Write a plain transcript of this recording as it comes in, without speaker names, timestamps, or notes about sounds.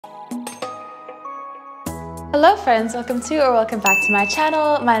Hello friends, welcome to or welcome back to my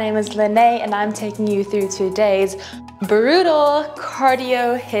channel. My name is Lene and I'm taking you through today's brutal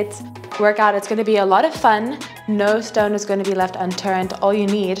cardio HIIT workout. It's going to be a lot of fun. No stone is going to be left unturned. All you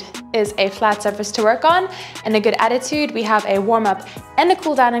need is a flat surface to work on and a good attitude. We have a warm-up and a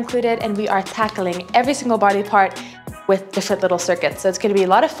cool down included, and we are tackling every single body part with different little circuits. So it's going to be a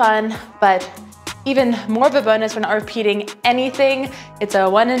lot of fun, but even more of a bonus, we're not repeating anything. It's a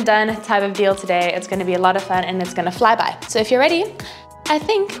one and done type of deal today. It's gonna be a lot of fun and it's gonna fly by. So if you're ready, I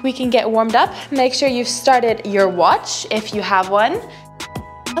think we can get warmed up. Make sure you've started your watch if you have one.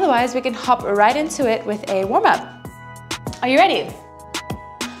 Otherwise, we can hop right into it with a warm up. Are you ready?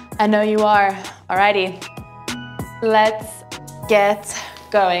 I know you are. Alrighty, let's get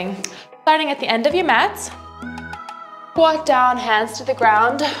going. Starting at the end of your mat, walk down, hands to the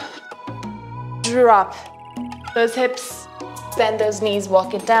ground. Drop those hips, bend those knees,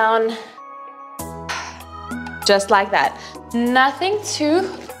 walk it down. Just like that. Nothing too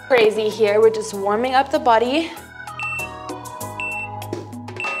crazy here. We're just warming up the body.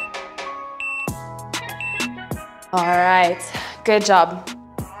 All right, good job.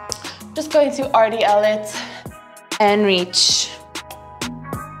 Just going to RDL it and reach.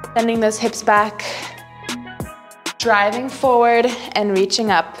 Bending those hips back, driving forward and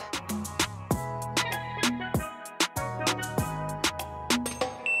reaching up.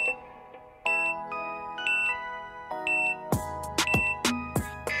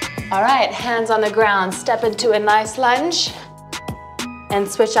 All right, hands on the ground, step into a nice lunge and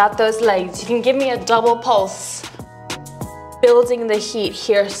switch out those legs. You can give me a double pulse, building the heat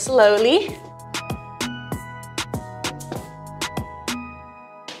here slowly.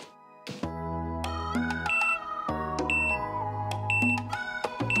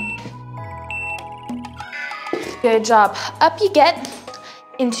 Good job. Up you get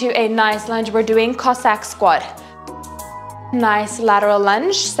into a nice lunge. We're doing Cossack squat. Nice lateral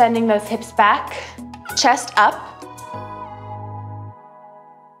lunge, sending those hips back, chest up.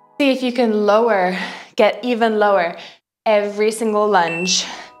 See if you can lower, get even lower every single lunge.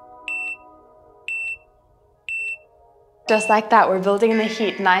 Just like that, we're building the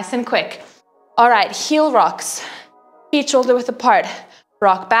heat nice and quick. All right, heel rocks, feet shoulder width apart.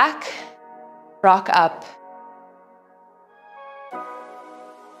 Rock back, rock up.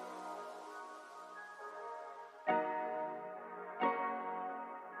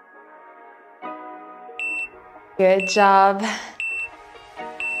 Good job.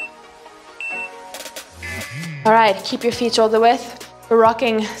 All right, keep your feet shoulder width. We're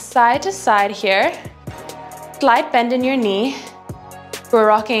rocking side to side here. Slight bend in your knee. We're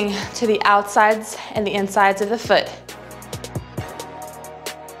rocking to the outsides and the insides of the foot.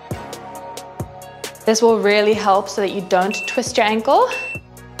 This will really help so that you don't twist your ankle.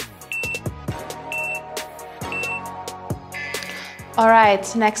 All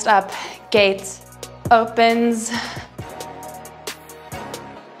right, next up, gate opens.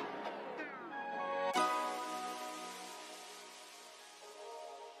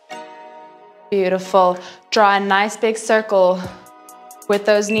 Beautiful. Draw a nice big circle with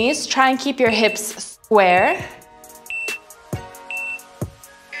those knees. Try and keep your hips square.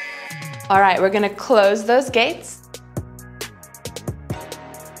 All right, we're gonna close those gates.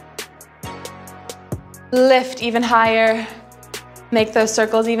 Lift even higher. Make those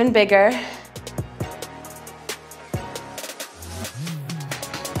circles even bigger.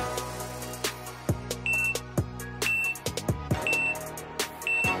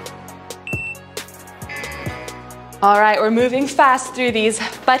 All right, we're moving fast through these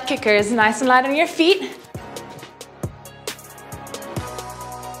butt kickers. Nice and light on your feet.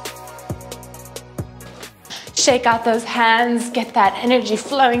 Shake out those hands, get that energy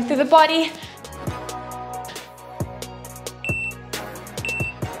flowing through the body.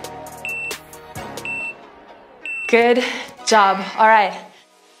 Good job. All right,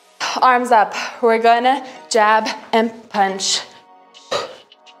 arms up. We're gonna jab and punch.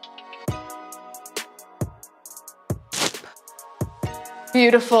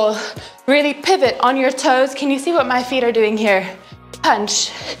 Beautiful. Really pivot on your toes. Can you see what my feet are doing here?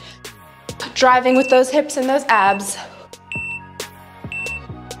 Punch. Driving with those hips and those abs.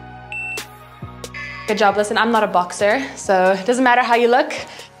 Good job. Listen, I'm not a boxer, so it doesn't matter how you look,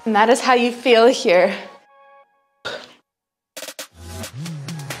 and that is how you feel here.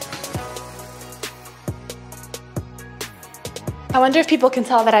 I wonder if people can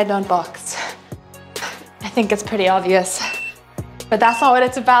tell that I don't box. I think it's pretty obvious. But that's not what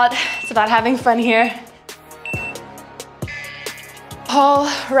it's about. It's about having fun here.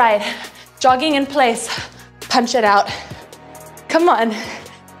 All right, jogging in place, punch it out. Come on,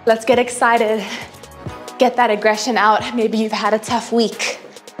 let's get excited. Get that aggression out. Maybe you've had a tough week.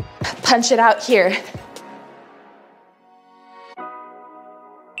 Punch it out here.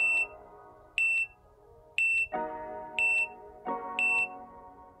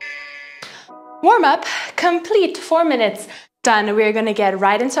 Warm up, complete, 4 minutes. Done. We're gonna get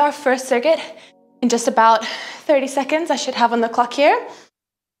right into our first circuit in just about 30 seconds. I should have on the clock here.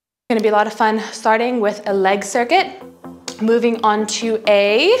 It's gonna be a lot of fun, starting with a leg circuit, moving on to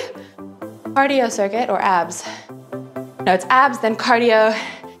a cardio circuit, or abs. No, it's abs, then cardio,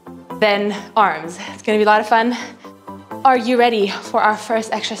 then arms. It's gonna be a lot of fun. Are you ready for our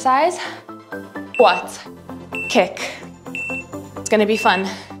first exercise? Squat, kick. It's gonna be fun.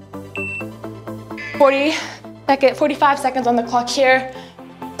 45 seconds on the clock here.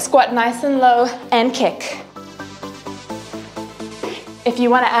 Squat nice and low and kick. If you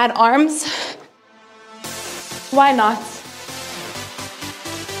want to add arms, why not?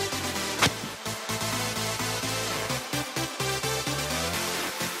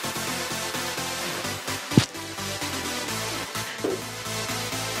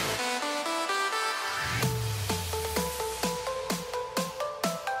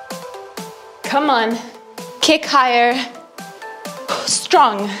 Come on, kick higher,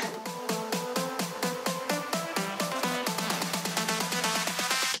 strong.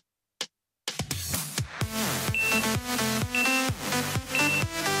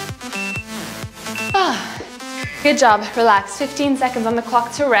 Good job, relax. 15 seconds on the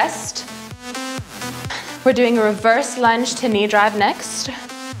clock to rest. We're doing a reverse lunge to knee drive next.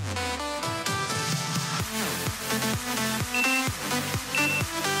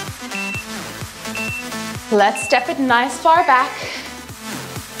 Let's step it nice far back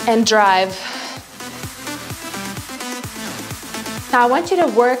and drive. Now I want you to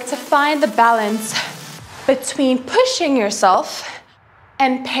work to find the balance between pushing yourself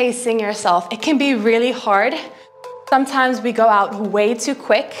and pacing yourself. It can be really hard. Sometimes we go out way too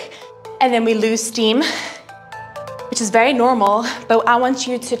quick and then we lose steam, which is very normal, but I want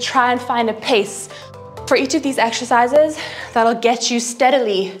you to try and find a pace for each of these exercises that'll get you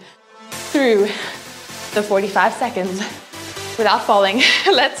steadily through the 45 seconds without falling.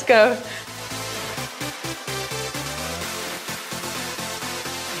 Let's go.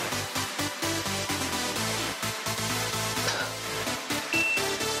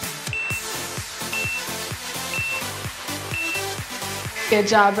 Good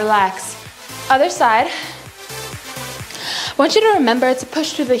job, relax. Other side. I want you to remember to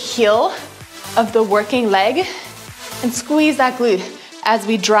push through the heel of the working leg and squeeze that glute as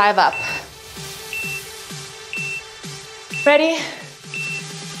we drive up. Ready?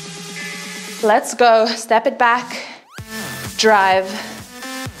 Let's go. Step it back. Drive.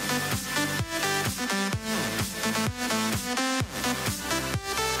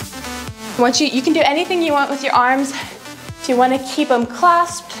 You can do anything you want with your arms. If you want to keep them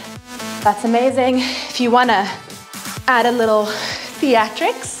clasped, that's amazing. If you want to add a little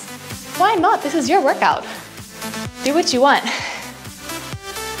theatrics, why not? This is your workout. Do what you want.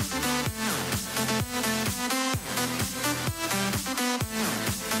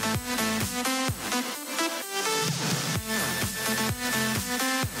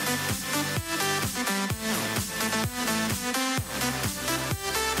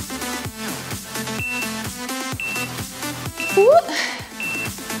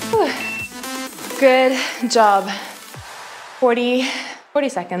 Good job. 40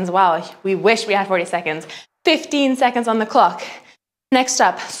 seconds. Wow, we wish we had 40 seconds. 15 seconds on the clock. Next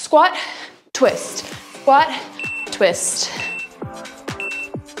up, squat, twist. Squat, twist.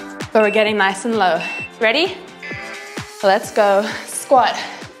 But we're getting nice and low. Ready? Let's go. Squat.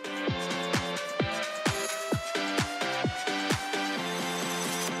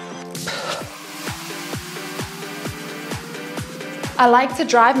 I like to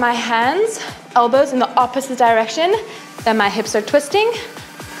drive my hands, elbows in the opposite direction, then my hips are twisting.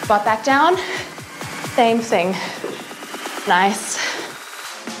 Squat back down, same thing. Nice.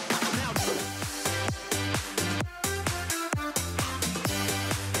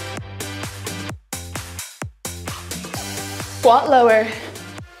 Squat lower.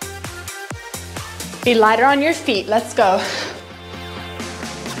 Be lighter on your feet, let's go.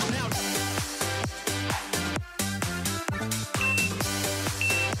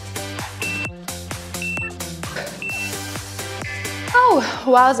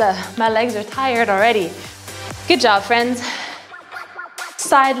 Wowza, my legs are tired already. Good job, friends.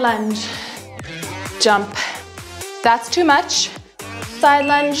 Side lunge, jump. That's too much. Side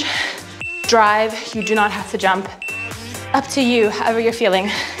lunge, drive. You do not have to jump. Up to you, however you're feeling.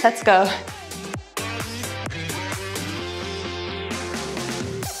 Let's go.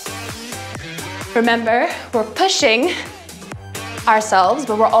 Remember, we're pushing ourselves,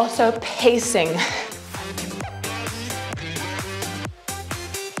 but we're also pacing.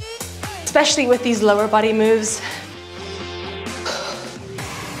 Especially with these lower body moves.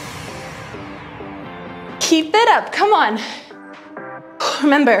 Keep it up, come on.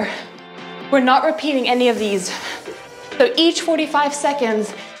 Remember, we're not repeating any of these. So each 45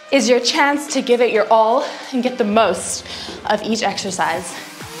 seconds is your chance to give it your all and get the most of each exercise.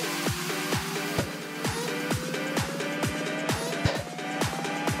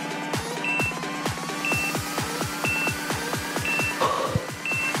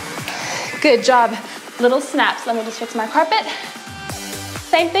 Good job. Little snaps. Let me just fix my carpet.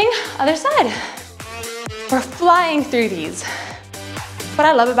 Same thing, other side. We're flying through these. What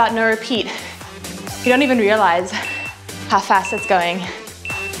I love about no repeat, you don't even realize how fast it's going.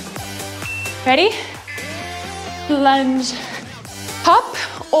 Ready? Lunge, pop,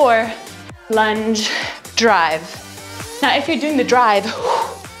 or lunge, drive. Now, if you're doing the drive,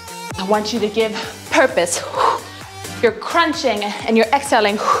 I want you to give purpose. You're crunching and you're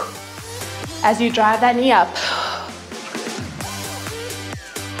exhaling as you drive that knee up.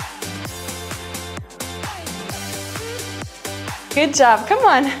 Good job, come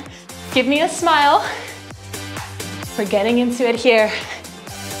on. Give me a smile. We're getting into it here.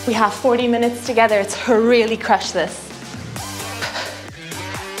 We have 40 minutes together to really crush this.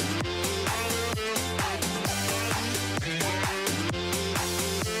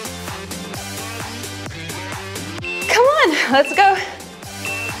 Come on, let's go.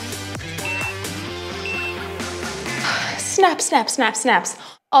 Snap, snap, snap, snaps.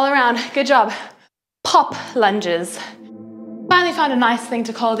 All around, good job. Pop lunges. Finally found a nice thing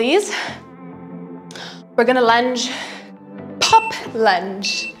to call these. We're gonna lunge, pop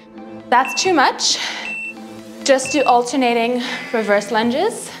lunge. That's too much. Just do alternating reverse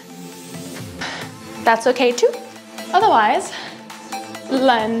lunges. That's okay too. Otherwise,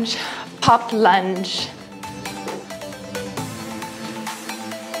 lunge, pop lunge.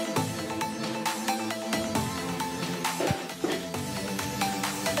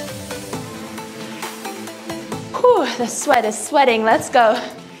 Whew, the sweat is sweating, let's go.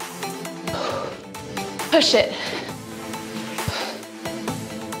 Push it.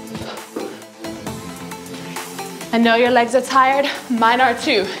 I know your legs are tired, mine are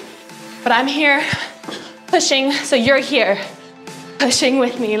too. But I'm here pushing, so you're here pushing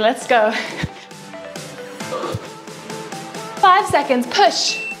with me, let's go. 5 seconds,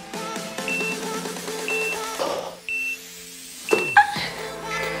 push.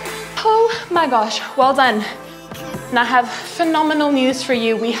 Oh my gosh, well done. And I have phenomenal news for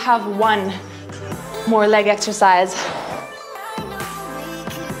you. We have one more leg exercise.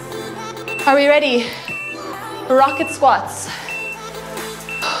 Are we ready? Rocket squats.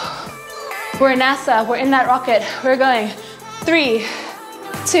 We're in NASA, we're in that rocket. We're going 3,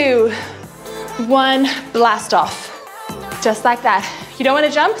 2, 1, blast off. Just like that. You don't want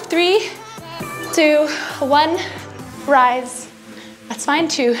to jump? 3, 2, 1, rise. That's fine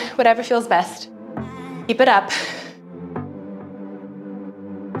too, whatever feels best. Keep it up.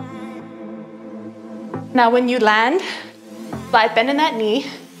 Now when you land, slight bend in that knee.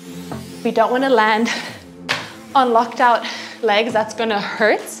 We don't want to land on locked out legs, that's gonna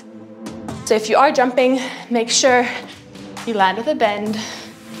hurt. So if you are jumping, make sure you land with a bend.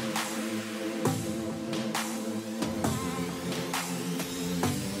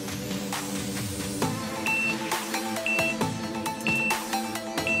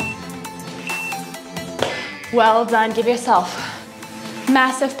 Well done, give yourself a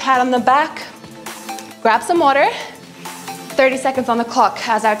massive pat on the back. Grab some water. 30 seconds on the clock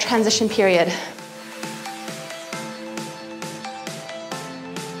as our transition period.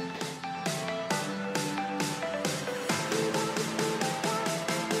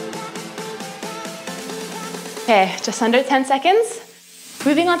 Okay, just under 10 seconds.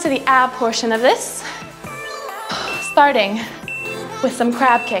 Moving on to the ab portion of this. Starting with some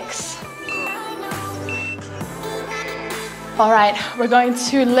crab kicks. All right, we're going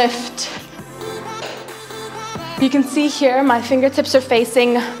to lift. You can see here, my fingertips are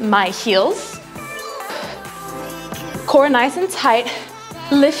facing my heels. Core nice and tight,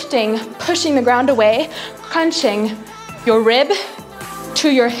 lifting, pushing the ground away, crunching your rib to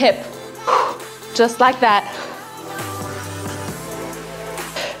your hip, just like that.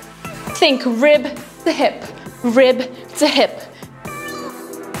 Think rib to hip, rib to hip.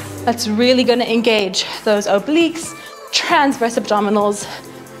 That's really gonna engage those obliques, transverse abdominals,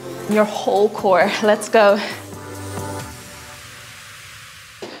 and your whole core. Let's go.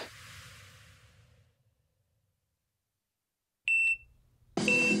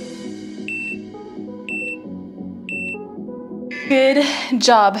 Good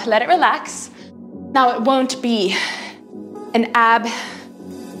job. Let it relax. Now it won't be an ab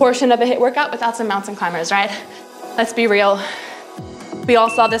portion of a HIIT workout without some mountain climbers, right? Let's be real. We all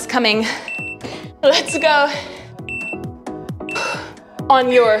saw this coming. Let's go. On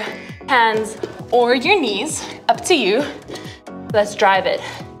your hands or your knees, up to you. Let's drive it.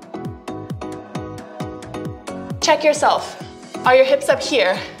 Check yourself. Are your hips up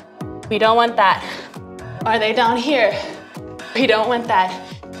here? We don't want that. Are they down here? We don't want that.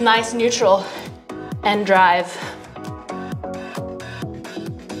 Nice, neutral, and drive.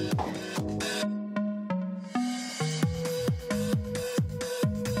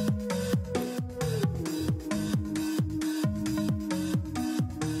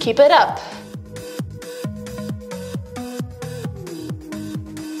 Keep it up.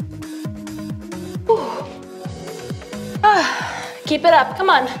 Keep it up, come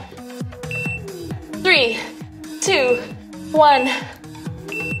on. 3, 2, 1.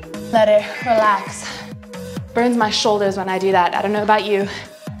 Let it relax. Burns my shoulders when I do that. I don't know about you.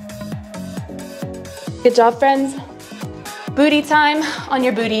 Good job, friends. Booty time on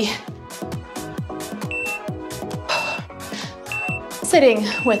your booty. Sitting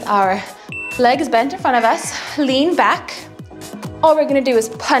with our legs bent in front of us, lean back. All we're gonna do is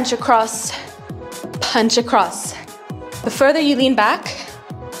punch across, punch across. The further you lean back,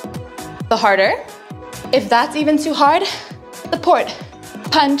 the harder. If that's even too hard, support.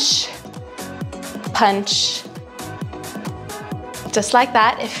 Punch, punch. Just like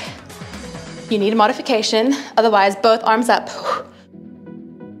that if you need a modification. Otherwise, both arms up.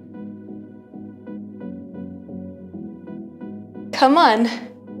 Come on.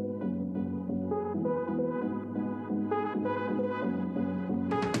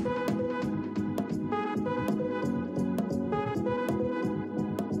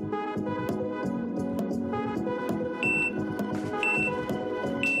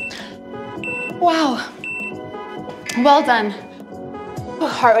 Wow. Well done.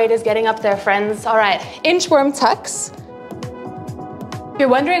 Heart rate is getting up there, friends. All right, inchworm tucks. If you're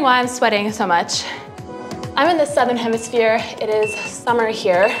wondering why I'm sweating so much, I'm in the southern hemisphere. It is summer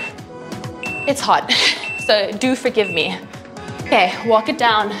here. It's hot, so do forgive me. Okay, walk it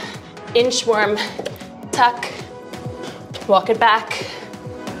down. Inchworm, tuck, walk it back.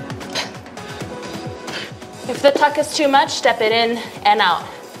 If the tuck is too much, step it in and out.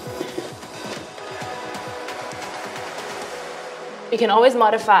 You can always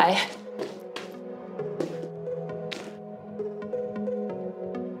modify.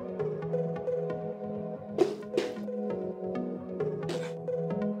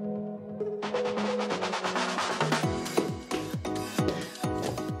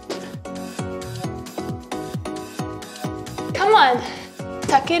 Come on,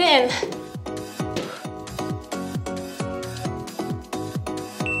 tuck it in.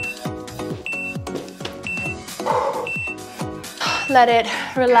 Let it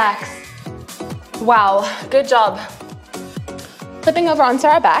relax. Wow, good job. Flipping over onto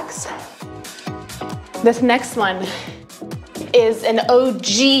our backs. This next one is an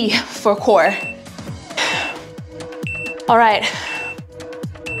OG for core. All right,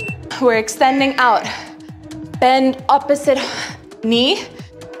 we're extending out. Bend opposite knee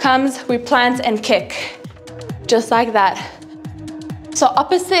comes, we plant and kick. Just like that. So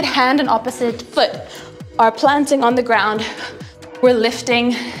opposite hand and opposite foot are planting on the ground. We're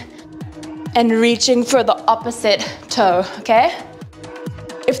lifting and reaching for the opposite toe, okay?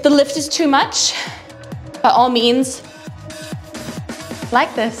 If the lift is too much, by all means,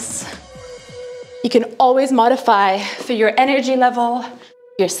 like this. You can always modify for your energy level,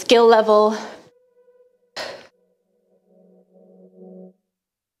 your skill level.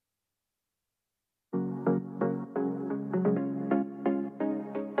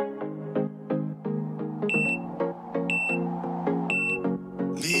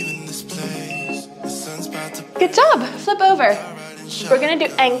 Good job, flip over. We're gonna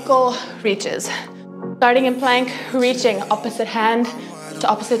do ankle reaches. Starting in plank, reaching opposite hand to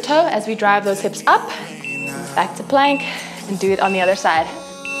opposite toe as we drive those hips up. Back to plank and do it on the other side.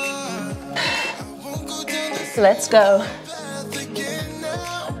 So let's go.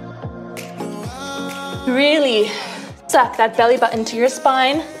 Really suck that belly button to your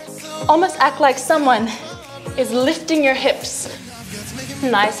spine. Almost act like someone is lifting your hips.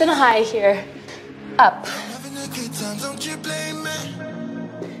 Nice and high here. Up.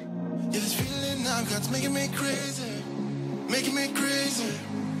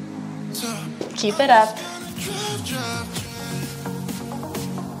 Keep it up.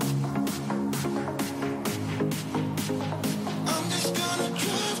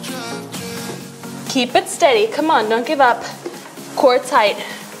 Keep it steady. Come on, don't give up. Core tight.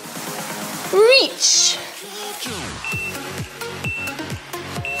 Reach.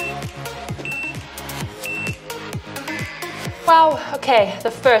 Wow, okay,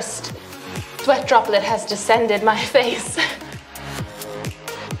 the first sweat droplet has descended my face.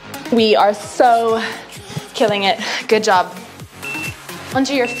 We are so killing it. Good job.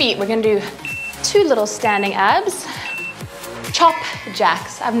 Onto your feet, we're gonna do 2 little standing abs. Chop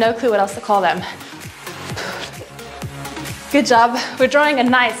jacks. I have no clue what else to call them. Good job. We're drawing a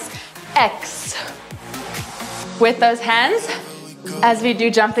nice X with those hands as we do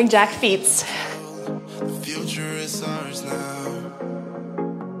jumping jack feet.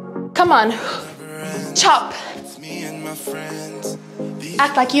 Come on. Chop.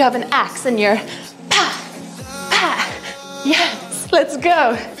 Act like you have an axe in your pa, pa. Yes, let's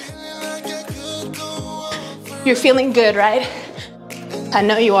go. You're feeling good, right? I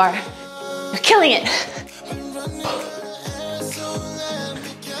know you are. You're killing it.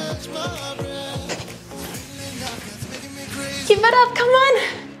 Keep it up, come on.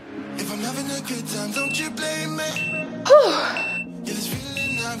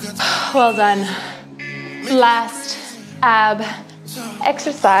 Well done. Last ab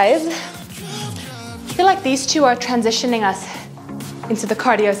exercise. I feel like these 2 are transitioning us into the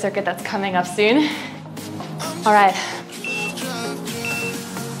cardio circuit that's coming up soon. All right.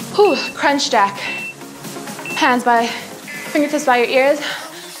 Whew, crunch jack. Hands by, fingertips by your ears.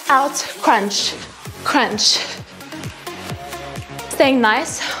 Out, crunch, crunch. Staying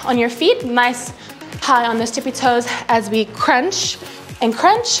nice on your feet, nice high on those tippy toes as we crunch and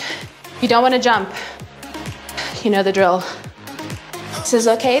crunch. You don't want to jump. You know the drill. This is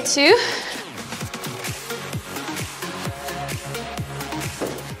okay too.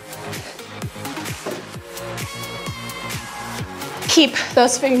 Keep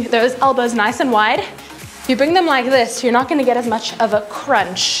those elbows nice and wide. If you bring them like this, you're not going to get as much of a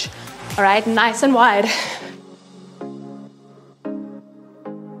crunch. All right, nice and wide.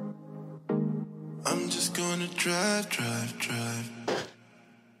 I'm just gonna drive.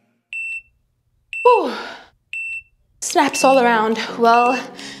 Whew. Snaps all around. Well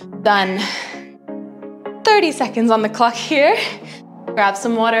done. 30 seconds on the clock here. Grab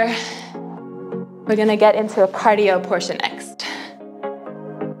some water. We're gonna get into a cardio portion next.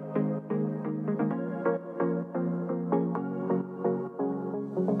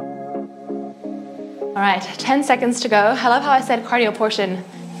 All right, 10 seconds to go. I love how I said cardio portion,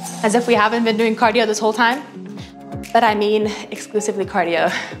 as if we haven't been doing cardio this whole time, but I mean exclusively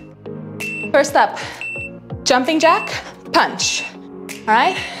cardio. First up, jumping jack, punch. All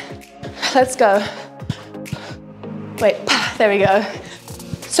right, let's go. Wait, there we go.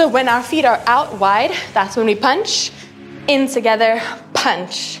 So when our feet are out wide, that's when we punch. In together,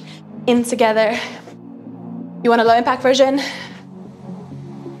 punch. In together. You want a low impact version?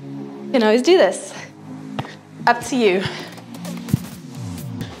 You can always do this. Up to you.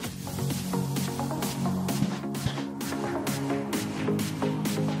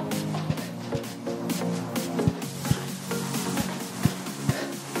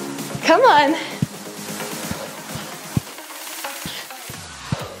 Come on.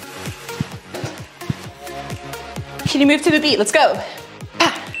 Can you move to the beat? Let's go.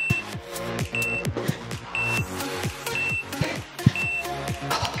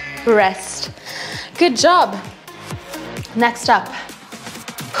 Rest. Good job. Next up.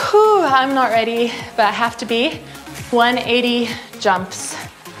 Whew, I'm not ready, but I have to be. 180 jumps.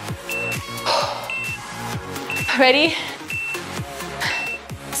 Ready?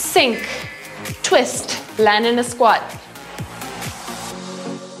 Sink, twist, land in a squat.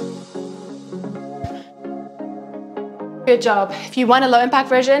 Good job. If you want a low impact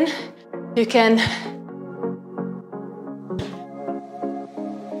version, you can,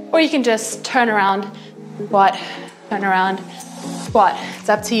 or you can just turn around, squat, turn around, squat. It's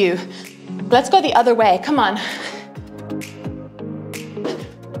up to you. Let's go the other way. Come on.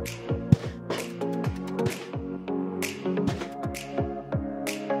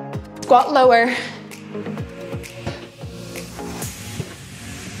 Squat lower.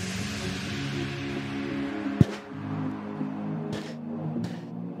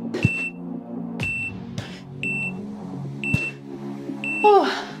 Oh.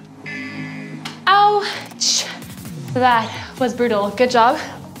 Ouch. That was brutal. Good job.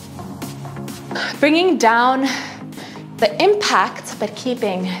 Bringing down the impact, but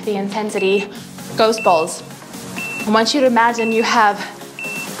keeping the intensity. Ghost balls. I want you to imagine you have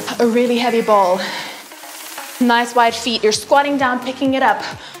a really heavy ball. Nice wide feet. You're squatting down, picking it up.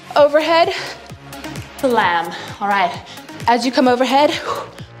 Overhead, slam. All right. As you come overhead,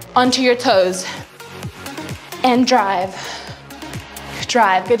 onto your toes. And drive.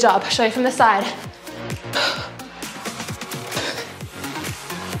 drive. Good job. Show you from the side.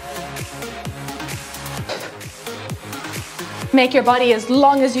 Make your body as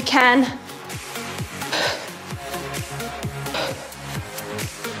long as you can.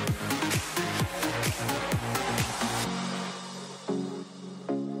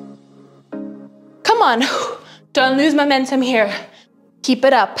 Come on. Don't lose momentum here. Keep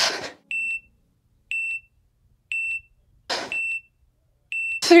it up.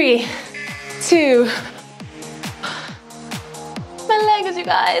 3, 2. My legs, you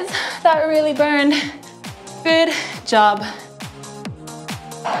guys. That really burned. Good job.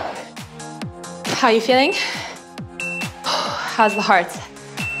 How are you feeling? How's the heart?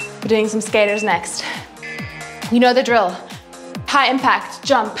 We're doing some skaters next. You know the drill. High impact,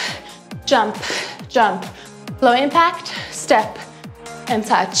 jump, jump, jump. Low impact, step and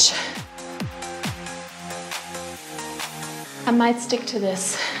touch. I might stick to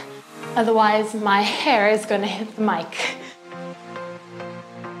this, otherwise my hair is gonna hit the mic.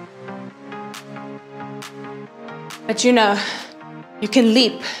 But you know, you can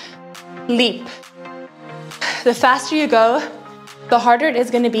leap, leap. The faster you go, the harder it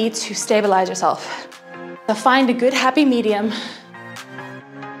is gonna be to stabilize yourself. So find a good happy medium.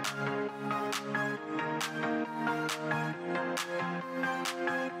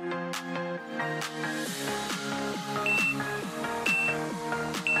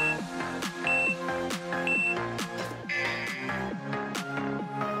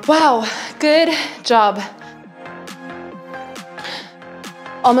 Wow, good job.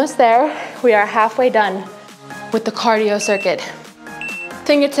 Almost there. We are halfway done with the cardio circuit.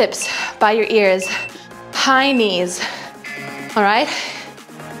 Fingertips by your ears, high knees. All right?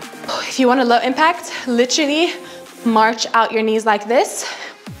 If you want a low impact, literally march out your knees like this.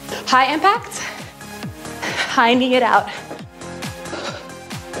 High impact, high knee it out.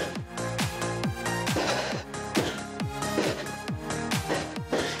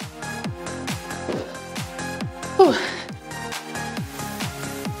 Whew.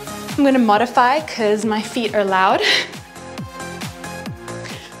 I'm gonna modify because my feet are loud.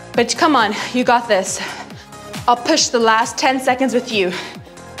 But come on, you got this. I'll push the last 10 seconds with you.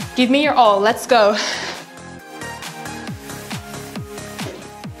 Give me your all, let's go.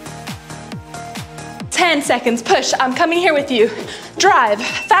 Ten seconds, push, I'm coming here with you. Drive,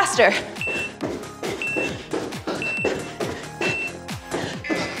 faster.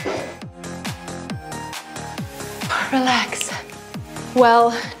 Relax.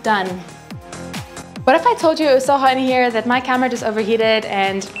 Well done. What if I told you it was so hot in here that my camera just overheated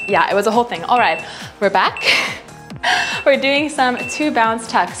and yeah, it was a whole thing. All right, we're back. We're doing some 2 bounce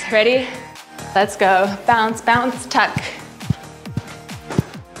tucks. Ready? Let's go. Bounce, bounce, tuck.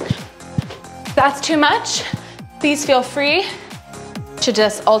 If that's too much, please feel free to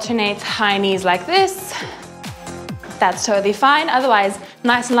just alternate high knees like this. That's totally fine. Otherwise,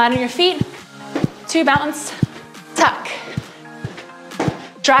 nice and light on your feet. 2 bounce, tuck.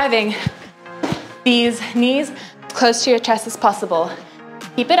 Driving these knees as close to your chest as possible.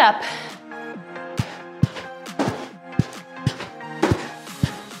 Keep it up.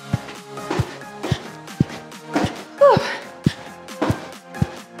 Whew.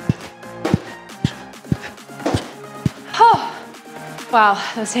 Oh.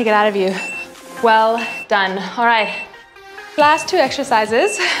 Wow, let's take it out of you. Well done. All right, last 2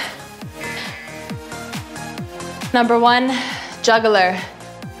 exercises. Number 1, juggler.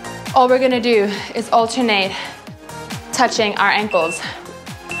 All we're gonna do is alternate touching our ankles.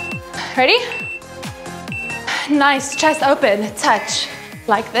 Ready? Nice, chest open, touch,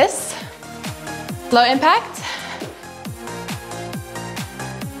 like this. Low impact,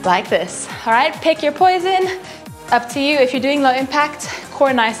 like this. All right, pick your poison, up to you. If you're doing low impact,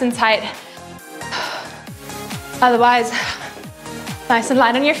 core nice and tight. Otherwise, nice and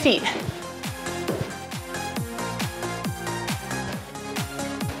light on your feet.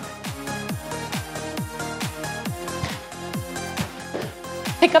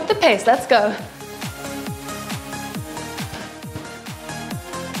 Pick up the pace, let's go.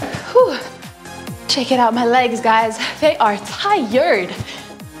 Whew. Check it out, my legs, guys. They are tired.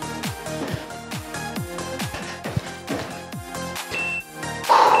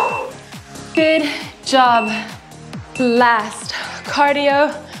 Whew. Good job. Last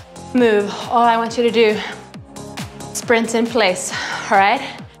cardio move. All I want you to do, sprint in place, all right?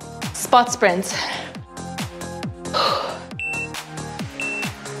 Spot sprints.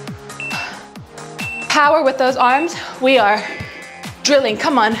 Power with those arms. We are drilling,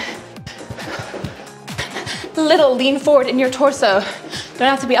 come on. Little lean forward in your torso. Don't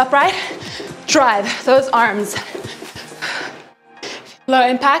have to be upright. Drive those arms. Low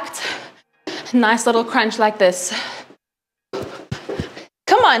impact, nice little crunch like this.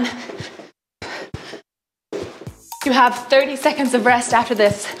 Come on. You have 30 seconds of rest after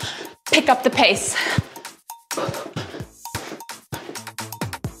this. Pick up the pace.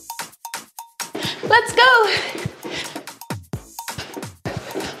 Let's go.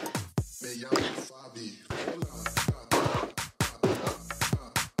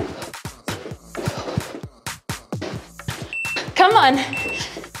 Come on.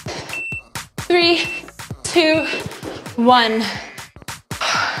 3, 2, 1.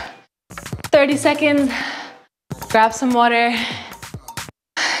 30 seconds. Grab some water.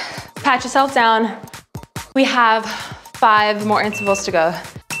 Pat yourself down. We have 5 more intervals to go.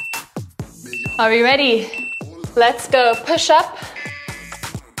 Are we ready? Let's go. Push up.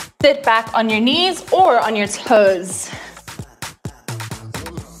 Sit back on your knees or on your toes.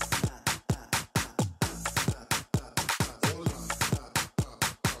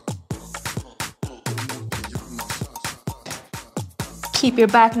 Keep your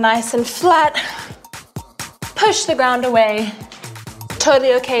back nice and flat. Push the ground away.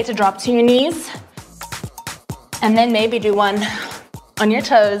 Totally okay to drop to your knees. And then maybe do one on your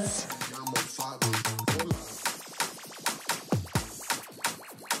toes.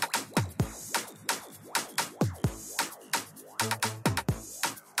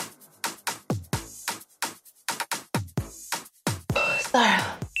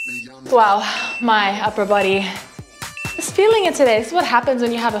 Wow, my upper body is feeling it today. This is what happens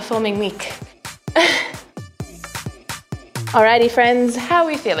when you have a filming week. Alrighty, friends, how are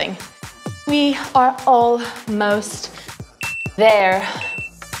we feeling? We are almost there.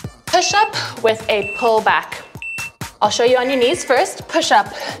 Push up with a pull back. I'll show you on your knees first. Push up,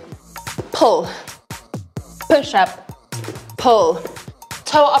 pull, push up, pull.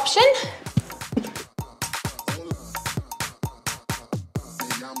 Toe option.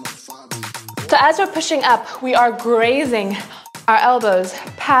 So as we're pushing up, we are grazing our elbows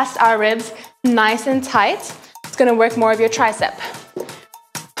past our ribs, nice and tight. It's gonna work more of your tricep.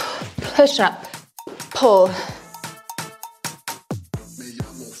 Push up, pull.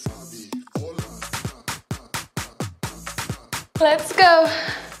 Let's go.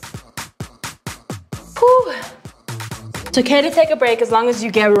 Whew. It's okay to take a break as long as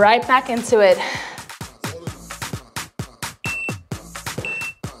you get right back into it.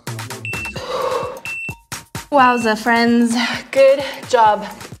 Wowza, friends, good job.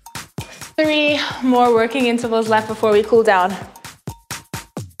 3 more working intervals left before we cool down.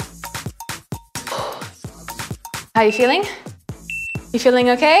 How are you feeling? You feeling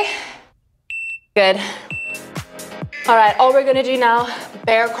okay? Good. All right, all we're gonna do now,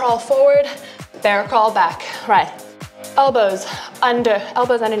 bear crawl forward, bear crawl back. Right, elbows under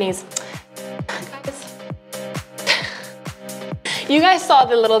knees. Guys, you guys saw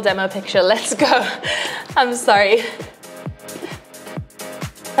the little demo picture, let's go. I'm sorry.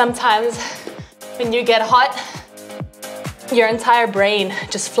 Sometimes when you get hot, your entire brain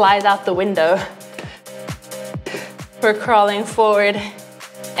just flies out the window. We're crawling forward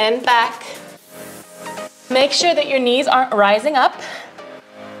and back. Make sure that your knees aren't rising up.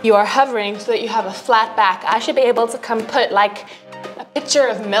 You are hovering so that you have a flat back. I should be able to come put like a pitcher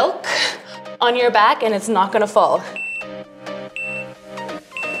of milk on your back and it's not gonna fall.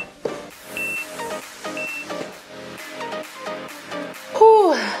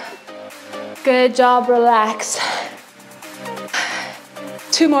 Whew. Good job, relax.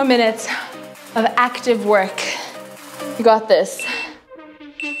 2 more minutes of active work. You got this.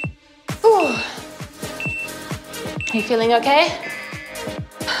 Whew. Are you feeling okay?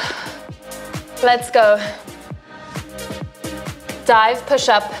 Let's go. Dive, push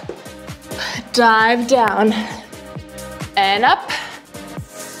up, dive down, and up.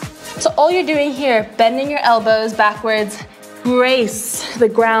 So all you're doing here, bending your elbows backwards, brace the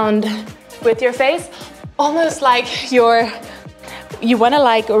ground with your face, almost like you wanna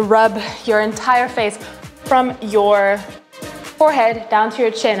like rub your entire face from your forehead down to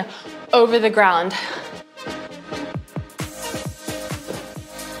your chin over the ground.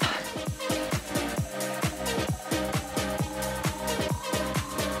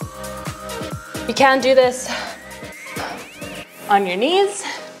 You can do this on your knees.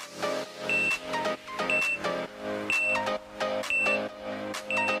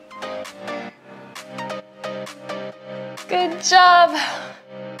 Good job.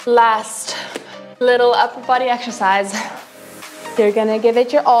 Last little upper body exercise. You're gonna give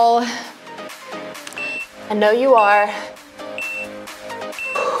it your all. I know you are.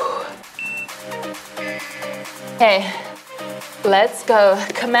 Okay, let's go.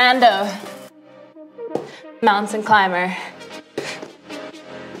 Commando. Mountain climber.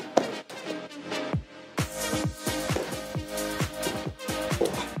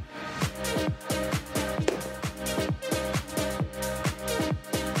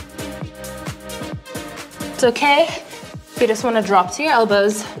 It's okay if you just want to drop to your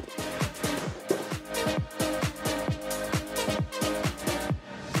elbows.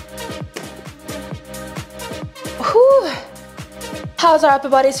 Whew. How's our upper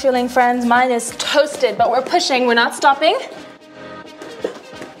bodies feeling, friends? Mine is toasted, but we're pushing, we're not stopping.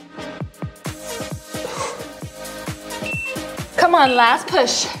 Come on, last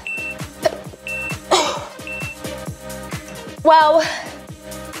push. Wow.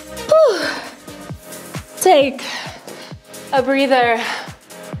 Whew. Take a breather.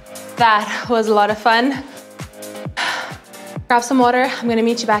 That was a lot of fun. Grab some water. I'm gonna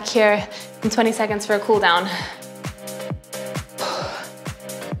meet you back here in 20 seconds for a cool down.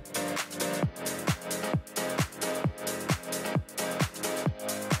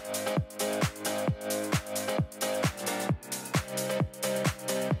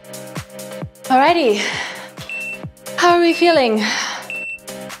 Alrighty, how are we feeling?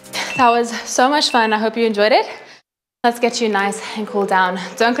 That was so much fun. I hope you enjoyed it. Let's get you nice and cool down.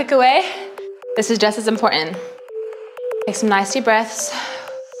 Don't click away. This is just as important. Take some nice deep breaths.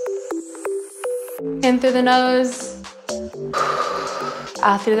 In through the nose,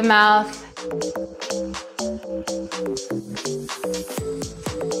 out through the mouth.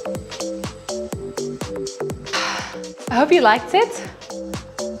 I hope you liked it.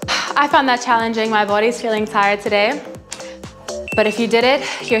 I found that challenging. My body's feeling tired today. But if you did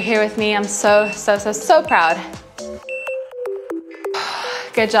it, you're here with me. I'm so proud.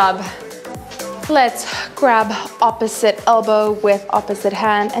 Good job. Let's grab opposite elbow with opposite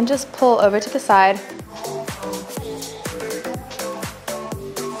hand and just pull over to the side.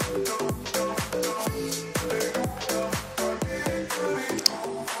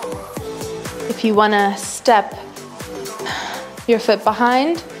 If you want to step your foot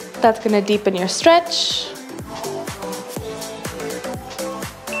behind, that's going to deepen your stretch.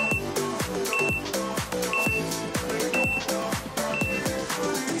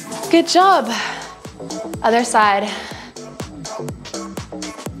 Good job. Other side.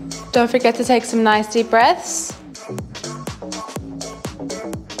 Don't forget to take some nice deep breaths.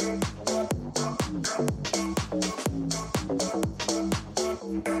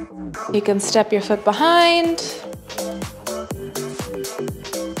 You can step your foot behind.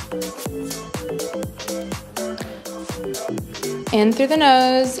 In through the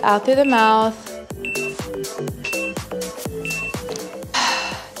nose, out through the mouth.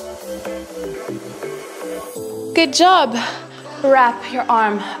 Good job. Wrap your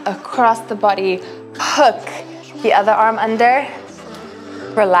arm across the body. Hook the other arm under.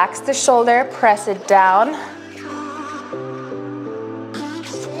 Relax the shoulder, press it down.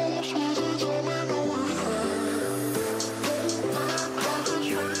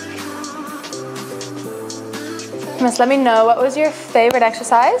 Miss, let me know, what was your favorite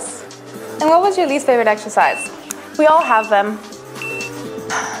exercise? And what was your least favorite exercise? We all have them.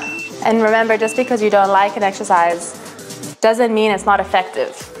 And remember, just because you don't like an exercise doesn't mean it's not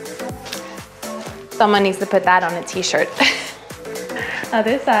effective. Someone needs to put that on a t-shirt.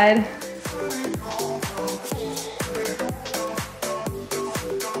 Other side.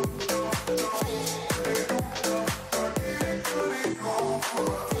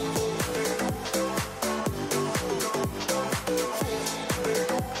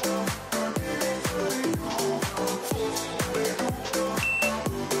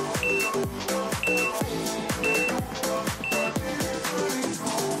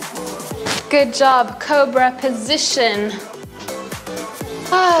 Good job, cobra position.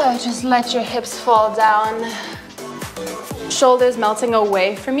 Just let your hips fall down. Shoulders melting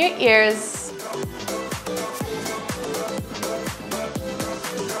away from your ears.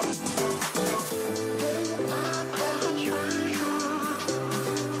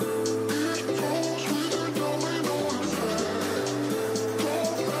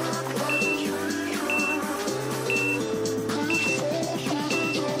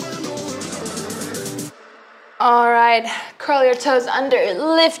 All right, curl your toes under,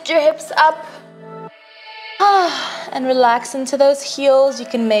 lift your hips up. And relax into those heels. You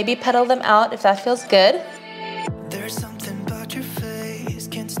can maybe pedal them out if that feels good. There's something about your face,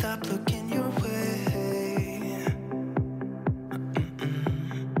 can't stop looking your way.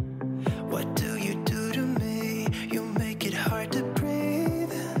 What do you do to me? You make it hard to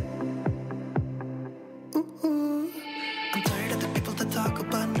breathe. I'm tired of the people that talk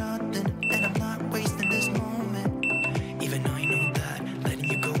about nothing, and I'm not wasting this moment, even though I know that letting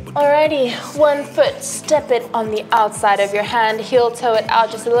you go. Alrighty, one foot, step it on the outside of your hand, heel toe it out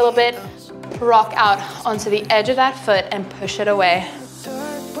just a little bit, rock out onto the edge of that foot and push it away.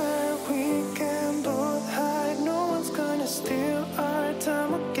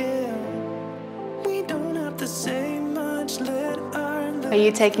 We don't have Are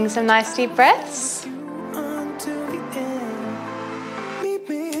you taking some nice deep breaths? Until the end, meet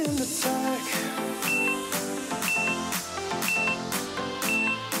me in the dark.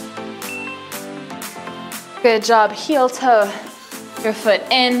 Good job, heel toe, your foot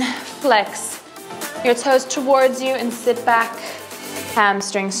in, flex your toes towards you and sit back,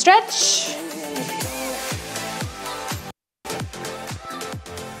 hamstring stretch.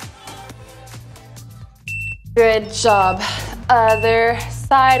 Good job. Other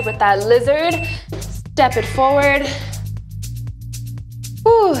side with that lizard, step it forward.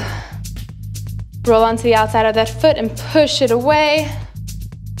 Whew. Roll onto the outside of that foot and push it away.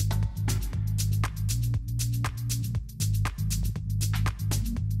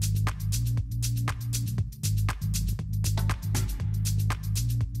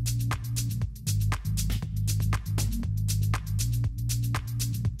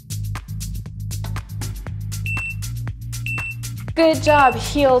 Good job,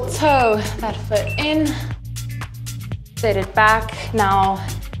 heel toe, that foot in, sit it back. Now,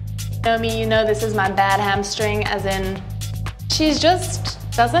 you know me, you know this is my bad hamstring, as in, she just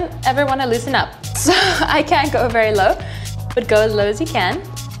doesn't ever want to loosen up. So I can't go very low, but go as low as you can.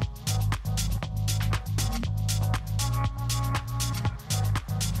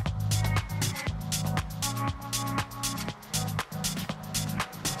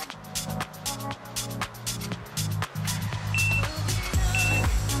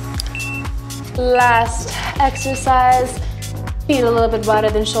 Last exercise, feet a little bit wider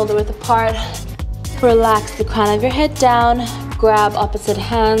than shoulder width apart. Relax the crown of your head down, grab opposite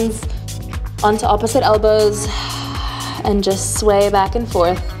hands onto opposite elbows, and just sway back and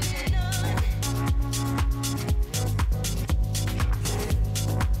forth.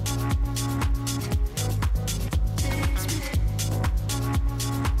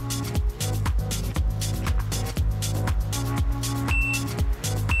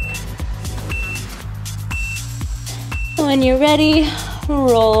 When you're ready,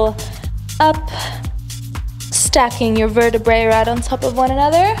 roll up, stacking your vertebrae right on top of one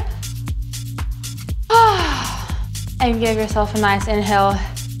another. And give yourself a nice inhale.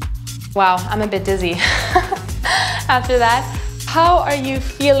 Wow, I'm a bit dizzy. After that, how are you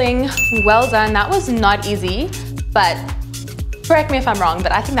feeling? Well done. That was not easy, but correct me if I'm wrong,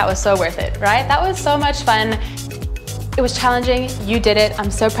 but I think that was so worth it, right? That was so much fun. It was challenging, you did it.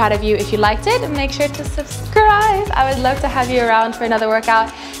 I'm so proud of you. If you liked it, make sure to subscribe. I would love to have you around for another workout,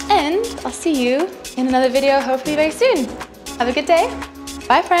 and I'll see you in another video hopefully very soon. Have a good day.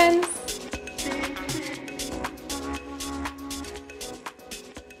 Bye, friends.